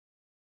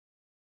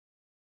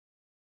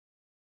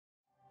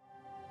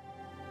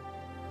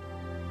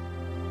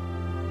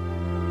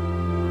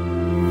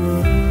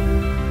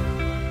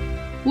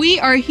We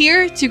are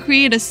here to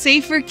create a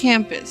safer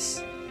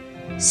campus.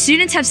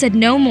 Students have said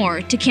no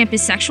more to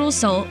campus sexual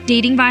assault,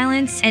 dating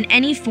violence, and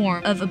any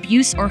form of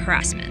abuse or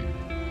harassment.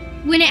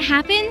 When it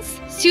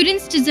happens,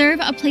 students deserve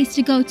a place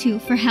to go to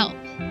for help.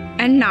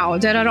 And now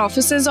there are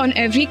offices on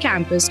every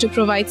campus to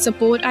provide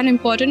support and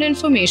important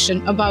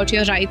information about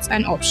your rights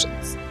and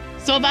options.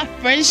 So if our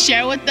friends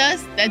share with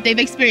us that they've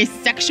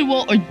experienced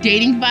sexual or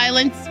dating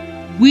violence,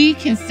 we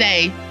can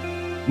say,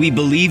 "We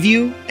believe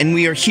you and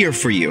we are here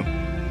for you."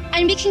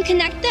 And we can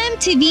connect them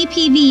to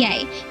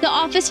VPVA, the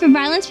Office for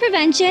Violence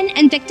Prevention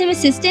and Victim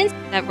Assistance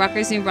at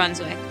Rutgers, New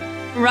Brunswick,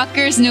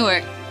 Rutgers,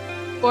 Newark,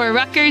 or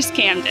Rutgers,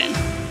 Camden.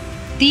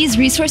 These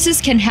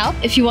resources can help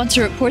if you want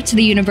to report to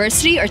the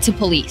university or to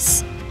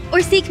police,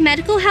 or seek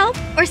medical help,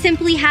 or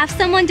simply have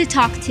someone to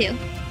talk to.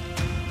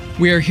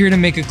 We are here to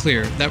make it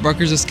clear that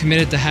Rutgers is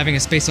committed to having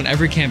a space on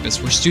every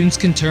campus where students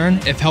can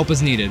turn if help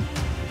is needed,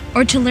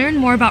 or to learn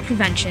more about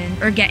prevention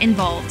or get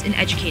involved in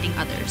educating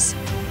others.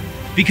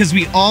 Because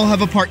we all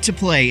have a part to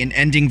play in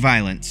ending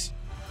violence.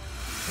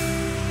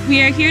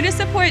 We are here to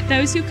support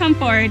those who come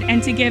forward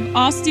and to give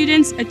all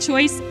students a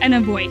choice and a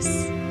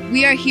voice.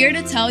 We are here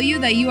to tell you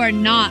that you are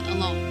not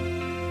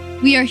alone.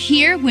 We are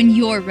here when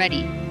you're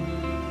ready.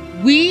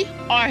 We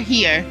are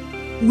here.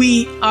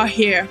 We are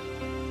here.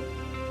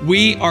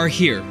 We are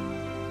here.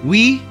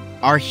 We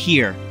are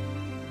here.